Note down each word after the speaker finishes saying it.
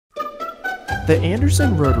The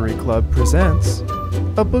Anderson Rotary Club presents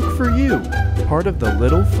A Book for You, part of the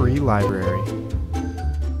Little Free Library.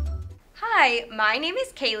 Hi, my name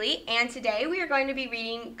is Kaylee, and today we are going to be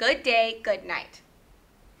reading Good Day, Good Night.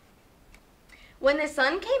 When the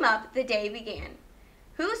sun came up, the day began.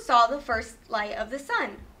 Who saw the first light of the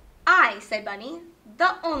sun? I, said Bunny,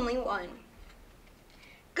 the only one.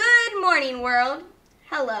 Good morning, world.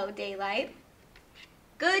 Hello, daylight.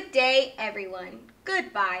 Good day, everyone.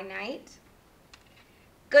 Goodbye, night.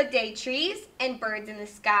 Good day, trees and birds in the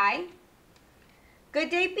sky. Good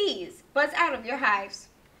day, bees, buzz out of your hives.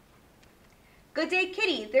 Good day,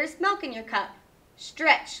 kitty, there's milk in your cup.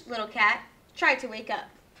 Stretch, little cat, try to wake up.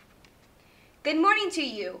 Good morning to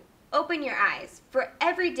you. Open your eyes, for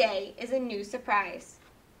every day is a new surprise.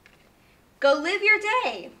 Go live your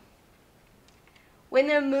day. When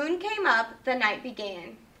the moon came up, the night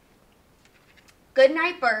began. Good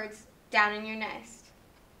night, birds, down in your nest.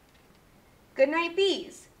 Good night,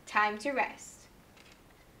 bees, time to rest.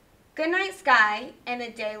 Good night, sky and the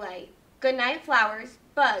daylight. Good night, flowers,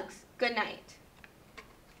 bugs, good night.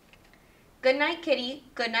 Good night, kitty,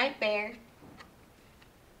 good night, bear.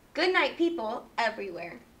 Good night, people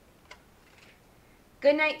everywhere.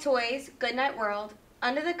 Good night, toys, good night, world.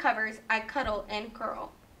 Under the covers, I cuddle and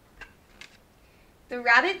curl. The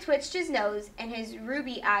rabbit twitched his nose and his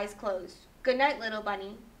ruby eyes closed. Good night, little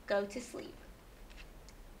bunny, go to sleep.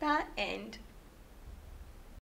 The end.